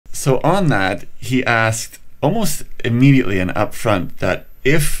So on that, he asked almost immediately and upfront that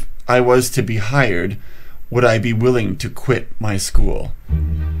if I was to be hired, would I be willing to quit my school?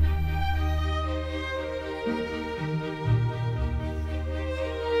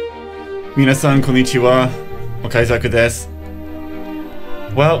 Minasan konnichiwa, makaizaku desu.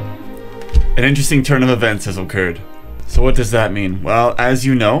 Well, an interesting turn of events has occurred. So what does that mean? Well, as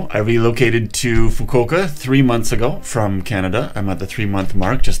you know, I relocated to Fukuoka 3 months ago from Canada. I'm at the 3-month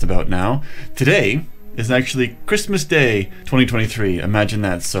mark just about now. Today is actually Christmas Day 2023. Imagine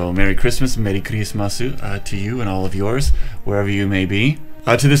that. So Merry Christmas, Merry Christmasu to you and all of yours, wherever you may be.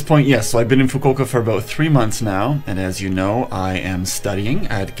 To this point, yes, so I've been in Fukuoka for about 3 months now, and as you know, I am studying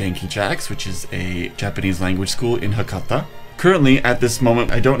at GenkiJAX, which is a Japanese language school in Hakata. Currently, at this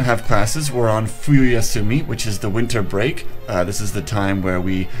moment, I don't have classes. We're on Fuyuyasumi, which is the winter break. This is the time where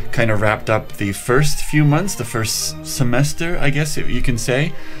we kind of wrapped up the first few months, the first semester, I guess you can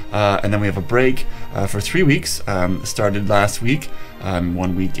say. And then we have a break for 3 weeks. Started last week.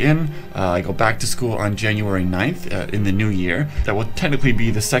 1 week in. I go back to school on January 9th in the new year. That will technically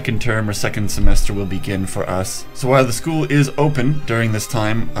be the second term or second semester will begin for us. So while the school is open during this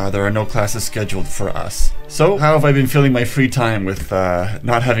time, there are no classes scheduled for us. So how have I been filling my free time with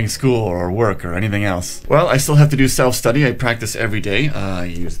not having school or work or anything else? Well, I still have to do self-study. I practice every day. I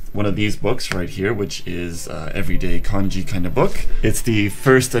use one of these books right here, which is everyday kanji kind of book. It's the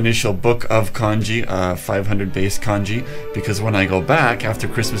first initial book of kanji, 500 base kanji, because when I go back after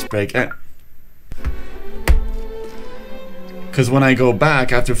Christmas break, because when I go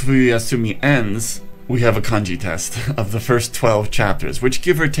back after Fuyuyasumi ends, we have a kanji test of the first 12 chapters, which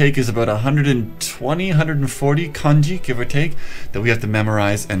give or take is about 120, 140 kanji, give or take, that we have to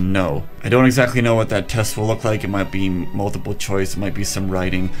memorize and know. I don't exactly know what that test will look like. It might be multiple choice, it might be some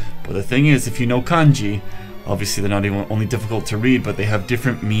writing, but the thing is, if you know kanji, obviously they're not even only difficult to read, but they have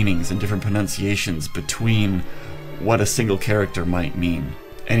different meanings and different pronunciations between what a single character might mean.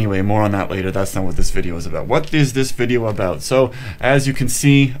 Anyway, more on that later. That's not what this video is about. What is this video about? So, as you can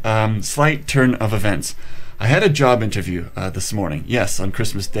see, slight turn of events. I had a job interview this morning. Yes, on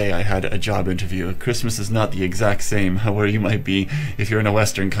Christmas Day I had a job interview. Christmas is not the exact same where you might be if you're in a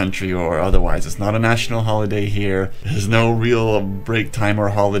Western country or otherwise. It's not a national holiday here. There's no real break time or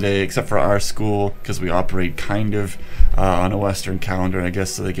holiday except for our school, because we operate kind of on a Western calendar, I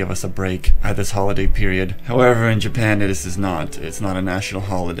guess, so they give us a break at this holiday period. However, in Japan this is not. It's not a national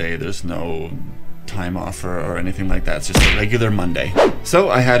holiday. There's no time off or anything like that. It's just a regular Monday. So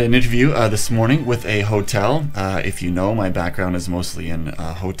I had an interview this morning with a hotel. If you know, my background is mostly in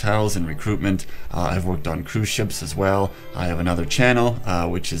hotels and recruitment. I've worked on cruise ships as well. I have another channel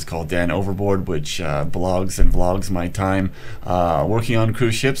which is called Dan Overboard, which blogs and vlogs my time working on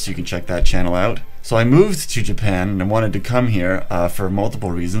cruise ships. You can check that channel out. So I moved to Japan and wanted to come here for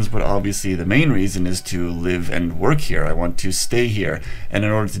multiple reasons, but obviously the main reason is to live and work here. I want to stay here, and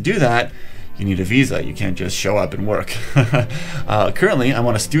in order to do that, you need a visa. You can't just show up and work. Currently, I'm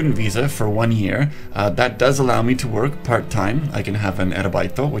on a student visa for 1 year. That does allow me to work part-time. I can have an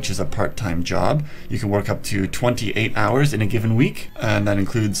erabaito, which is a part-time job. You can work up to 28 hours in a given week, and that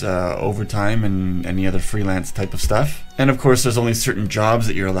includes overtime and any other freelance type of stuff. And of course, there's only certain jobs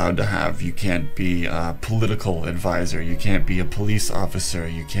that you're allowed to have. You can't be a political advisor. You can't be a police officer.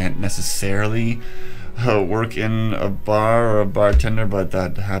 You can't necessarily work in a bar or a bartender, but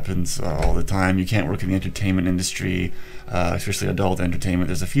that happens all the time. You can't work in the entertainment industry, especially adult entertainment.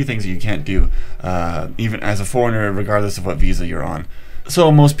 There's a few things that you can't do, even as a foreigner, regardless of what visa you're on.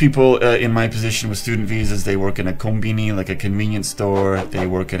 So most people in my position with student visas, they work in a konbini, like a convenience store. They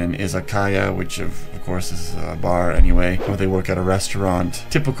work in an izakaya, which of course is a bar anyway, or they work at a restaurant.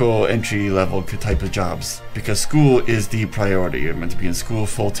 Typical entry-level type of jobs, because school is the priority. You're meant to be in school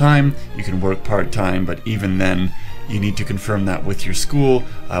full-time. You can work part-time, but even then, you need to confirm that with your school,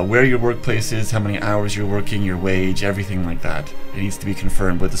 where your workplace is, how many hours you're working, your wage, everything like that. It needs to be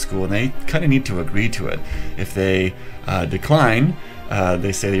confirmed with the school, and they kind of need to agree to it. If they decline,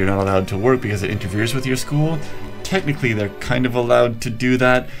 they say that you're not allowed to work because it interferes with your school. Technically, they're kind of allowed to do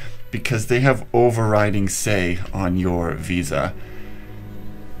that because they have overriding say on your visa.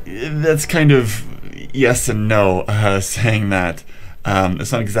 That's kind of yes and no, saying that.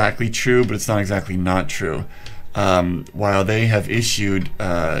 It's not exactly true, but it's not exactly not true. While they have issued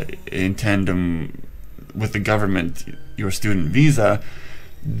in tandem with the government your student visa,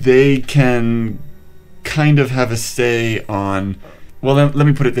 they can kind of have a say on, well, let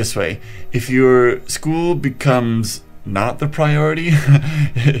me put it this way. If your school becomes not the priority,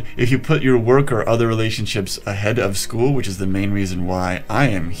 if you put your work or other relationships ahead of school, which is the main reason why I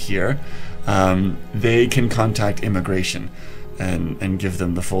am here, they can contact immigration. and give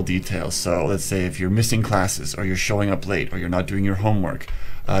them the full details. So let's say if you're missing classes, or you're showing up late, or you're not doing your homework,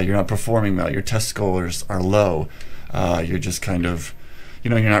 you're not performing well, your test scores are low, you're just kind of,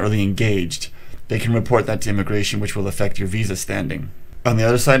 you're not really engaged, they can report that to immigration, which will affect your visa standing. On the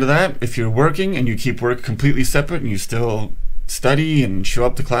other side of that, if you're working and you keep work completely separate and you still study and show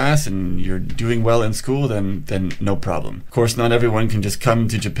up to class and you're doing well in school, then no problem. Of course, not everyone can just come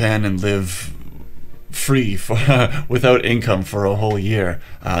to Japan and live free without income for a whole year.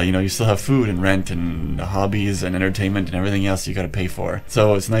 You still have food and rent and hobbies and entertainment and everything else you got to pay for.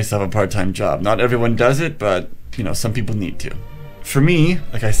 So it's nice to have a part-time job. Not everyone does it, but some people need to. For me,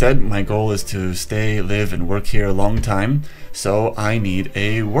 like I said, my goal is to stay, live, and work here a long time, so I need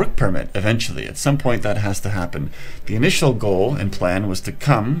a work permit eventually. At some point that has to happen. The initial goal and plan was to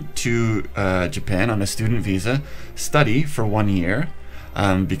come to Japan on a student visa, study for 1 year,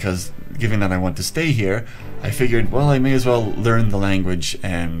 because given that I want to stay here, I figured, well, I may as well learn the language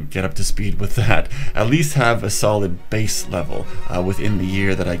and get up to speed with that. At least have a solid base level within the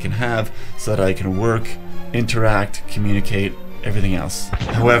year that I can have, so that I can work, interact, communicate, everything else.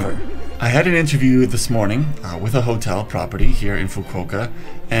 However, I had an interview this morning with a hotel property here in Fukuoka,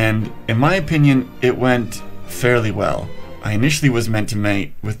 and in my opinion, it went fairly well. I initially was meant to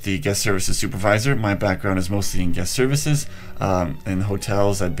meet with the guest services supervisor. My background is mostly in guest services. In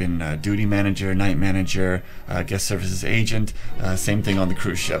hotels, I've been duty manager, night manager, guest services agent. Same thing on the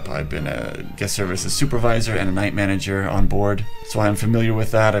cruise ship. I've been a guest services supervisor and a night manager on board. So I'm familiar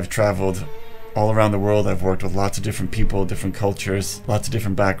with that. I've traveled all around the world. I've worked with lots of different people, different cultures, lots of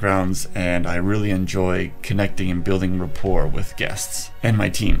different backgrounds, and I really enjoy connecting and building rapport with guests and my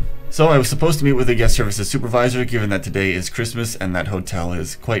team. So I was supposed to meet with a guest services supervisor, given that today is Christmas and that hotel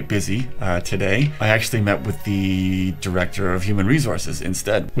is quite busy today. I actually met with the director of human resources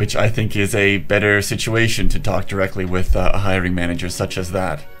instead, which I think is a better situation to talk directly with a hiring manager such as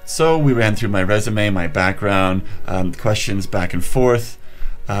that. So we ran through my resume, my background, questions back and forth.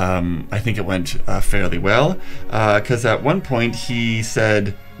 I think it went fairly well, because at one point he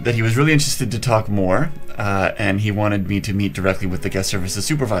said that he was really interested to talk more, and he wanted me to meet directly with the guest services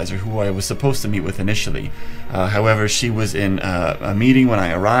supervisor, who I was supposed to meet with initially. However, she was in a meeting when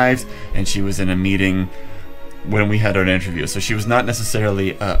I arrived, and she was in a meeting when we had our interview, so she was not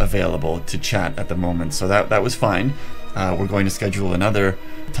necessarily available to chat at the moment, so that was fine. We're going to schedule another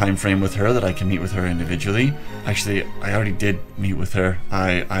time frame with her that I can meet with her individually. Actually, I already did meet with her.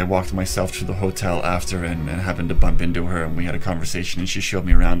 I walked myself to the hotel after and happened to bump into her, and we had a conversation and she showed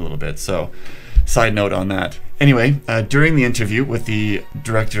me around a little bit. So, side note on that. Anyway, during the interview with the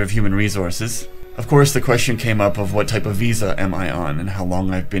Director of Human Resources, of course, the question came up of what type of visa am I on and how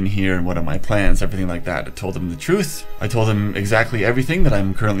long I've been here and what are my plans, everything like that. I told him the truth. I told him exactly everything, that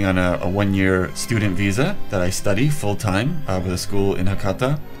I'm currently on a 1-year student visa, that I study full-time with a school in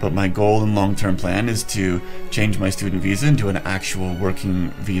Hakata. But my goal and long-term plan is to change my student visa into an actual working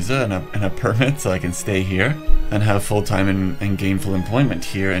visa and a permit so I can stay here and have full-time and gainful employment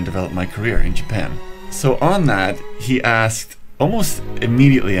here and develop my career in Japan. So on that, he asked almost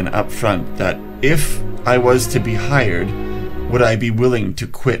immediately and upfront that if I was to be hired, would I be willing to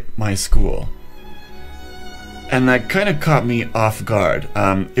quit my school? And that kind of caught me off guard.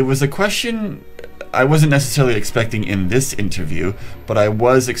 It was a question I wasn't necessarily expecting in this interview, but I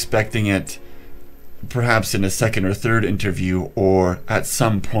was expecting it perhaps in a second or third interview or at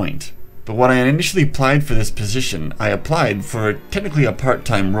some point. But when I initially applied for this position, I applied for technically a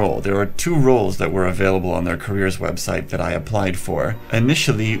part-time role. There were 2 roles that were available on their careers website that I applied for.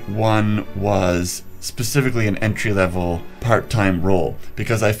 Initially, one was specifically an entry-level part-time role,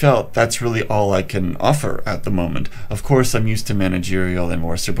 because I felt that's really all I can offer at the moment. Of course, I'm used to managerial and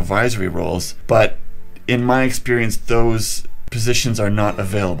more supervisory roles, but in my experience, those positions are not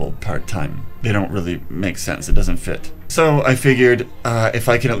available part-time. They don't really make sense. It doesn't fit. So I figured if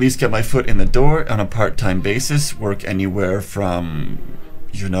I can at least get my foot in the door on a part-time basis, work anywhere from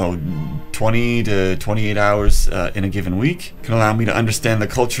 20 to 28 hours in a given week, can allow me to understand the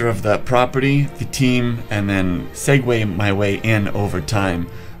culture of that property, the team, and then segue my way in over time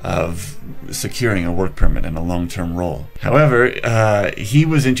of securing a work permit and a long-term role. However, he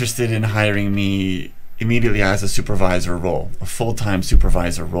was interested in hiring me immediately as a supervisor role, a full-time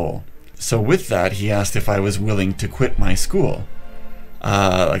supervisor role. So with that, he asked if I was willing to quit my school.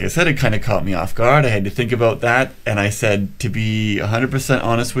 Like I said, it kind of caught me off guard. I had to think about that, and I said, to be 100%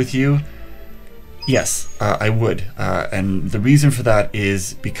 honest with you, yes, I would. And the reason for that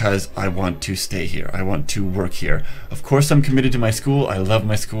is because I want to stay here. I want to work here. Of course, I'm committed to my school. I love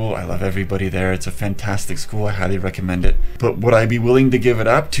my school. I love everybody there. It's a fantastic school. I highly recommend it. But would I be willing to give it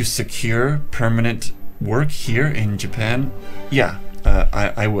up to secure permanent work here in Japan, yeah,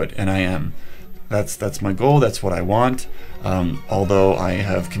 I would, and I am. That's my goal. That's what I want. Although I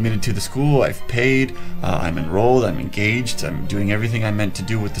have committed to the school, I've paid, I'm enrolled, I'm engaged, I'm doing everything I meant to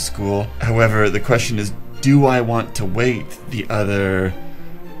do with the school. However, the question is, do I want to wait the other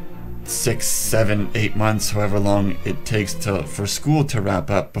 6, 7, 8 months, however long it takes for school to wrap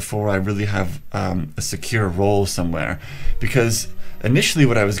up before I really have a secure role somewhere? Because initially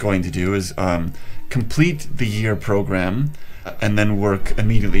what I was going to do is complete the year program and then work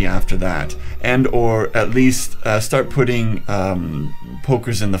immediately after that, and or at least start putting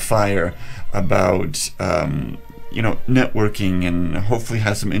pokers in the fire about networking, and hopefully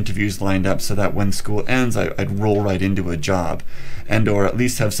have some interviews lined up so that when school ends I'd roll right into a job, and or at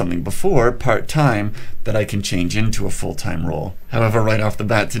least have something before part-time that I can change into a full-time role. However, right off the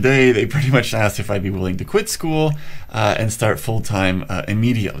bat today, they pretty much asked if I'd be willing to quit school and start full-time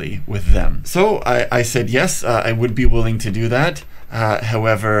immediately with them. So I said yes, I would be willing to do that.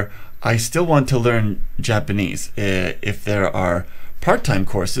 However, I still want to learn Japanese. If there are part-time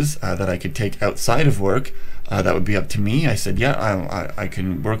courses that I could take outside of work, that would be up to me. I said, yeah, I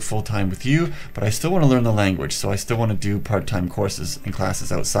can work full-time with you, but I still want to learn the language, so I still want to do part-time courses and classes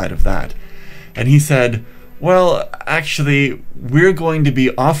outside of that. And he said, well, actually, we're going to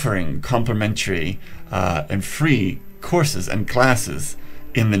be offering complimentary and free courses and classes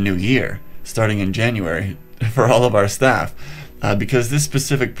in the new year, starting in January, for all of our staff. Because this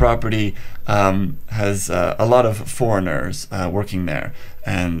specific property has a lot of foreigners working there,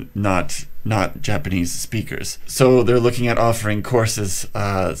 and not Japanese speakers. So they're looking at offering courses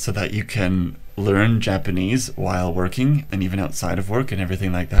so that you can learn Japanese while working and even outside of work and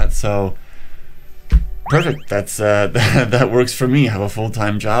everything like that. So perfect. That's that works for me. Have a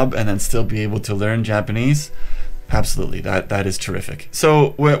full-time job and then still be able to learn Japanese. Absolutely, that is terrific. So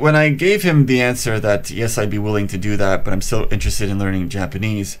when I gave him the answer that yes, I'd be willing to do that, but I'm still interested in learning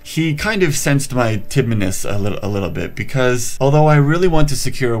Japanese, he kind of sensed my timidness a little bit, because although I really want to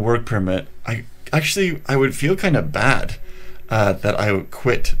secure a work permit, I would feel kind of bad that I would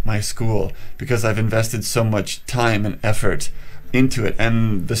quit my school, because I've invested so much time and effort into it,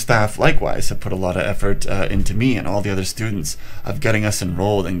 and the staff likewise have put a lot of effort into me and all the other students of getting us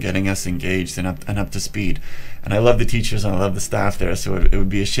enrolled and getting us engaged and up to speed. And I love the teachers and I love the staff there, so it would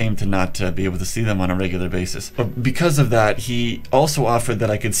be a shame to not be able to see them on a regular basis. But because of that, he also offered that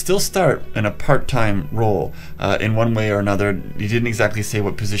I could still start in a part-time role in one way or another. He didn't exactly say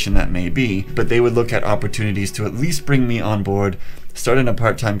what position that may be, but they would look at opportunities to at least bring me on board, start in a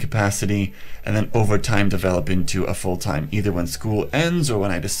part-time capacity, and then over time develop into a full-time, either when school ends or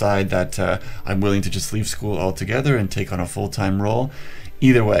when I decide that I'm willing to just leave school altogether and take on a full-time role.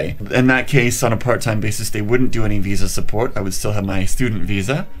 Either way, in that case, on a part-time basis, they wouldn't do any visa support. I would still have my student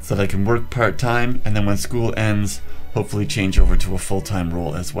visa so that I can work part-time, and then when school ends, hopefully change over to a full-time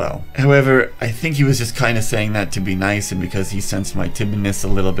role as well. However, I think he was just kind of saying that to be nice and because he sensed my timidness a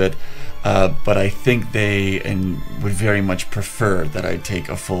little bit, but I think they would very much prefer that I take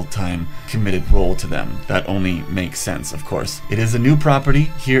a full-time committed role to them. That only makes sense, of course. It is a new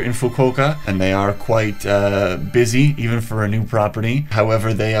property here in Fukuoka, and they are quite busy even for a new property.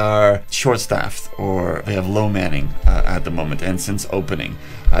 However, they are short-staffed, or they have low manning at the moment, and since opening.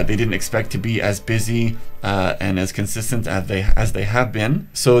 They didn't expect to be as busy and as consistent as they have been,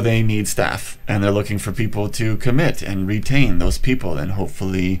 so they need staff, and they're looking for people to commit and retain those people and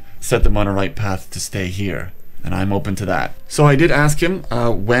hopefully set them on a right path to stay here. And I'm open to that. So I did ask him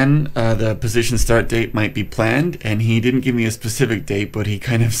when the position start date might be planned, and he didn't give me a specific date, but he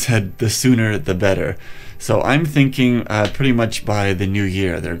kind of said the sooner the better. So I'm thinking pretty much by the new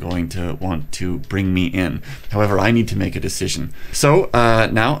year they're going to want to bring me in. However, I need to make a decision. So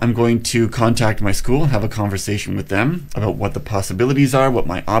now I'm going to contact my school and have a conversation with them about what the possibilities are, what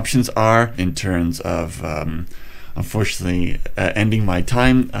my options are in terms of unfortunately ending my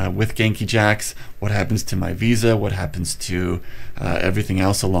time with Genki Jacks, what happens to my visa, what happens to everything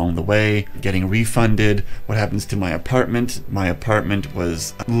else along the way, getting refunded, what happens to my apartment. My apartment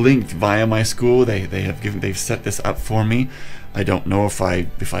was linked via my school. They've set this up for me. I don't know if I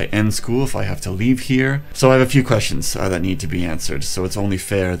end school, if I have to leave here. So I have a few questions that need to be answered. So it's only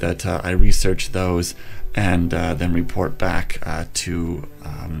fair that I research those and then report back to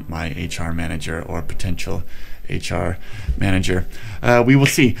my HR manager or potential HR manager. We will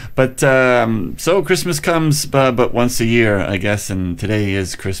see. But so Christmas comes but once a year, I guess, and today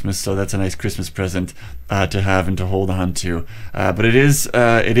is Christmas, so that's a nice Christmas present to have and to hold on to. But it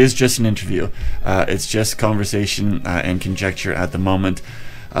is just an interview. It's just conversation and conjecture at the moment.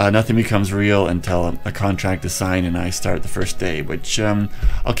 nothing becomes real until a contract is signed and I start the first day, which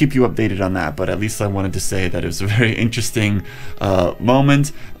I'll keep you updated on that. But at least I wanted to say that it was a very interesting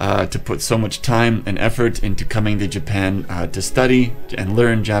moment to put so much time and effort into coming to Japan to study and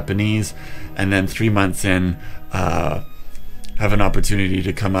learn Japanese, and then 3 months in, have an opportunity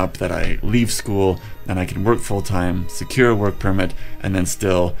to come up that I leave school and I can work full-time, secure a work permit, and then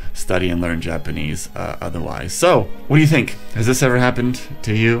still study and learn Japanese otherwise. So, what do you think? Has this ever happened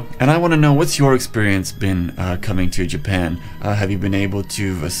to you? And I want to know, what's your experience been coming to Japan? Have you been able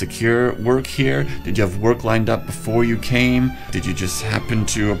to secure work here? Did you have work lined up before you came? Did you just happen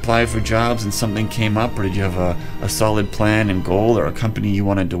to apply for jobs and something came up? Or did you have a solid plan and goal, or a company you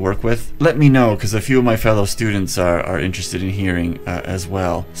wanted to work with? Let me know, because a few of my fellow students are interested in hearing as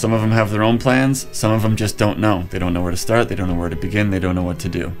well. Some of them have their own plans, some of them just don't know. They don't know where to start, they don't know where to begin, they don't know what to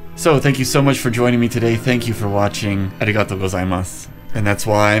do. So thank you so much for joining me today. Thank you for watching. Arigatou gozaimasu. And that's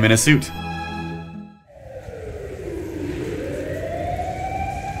why I'm in a suit.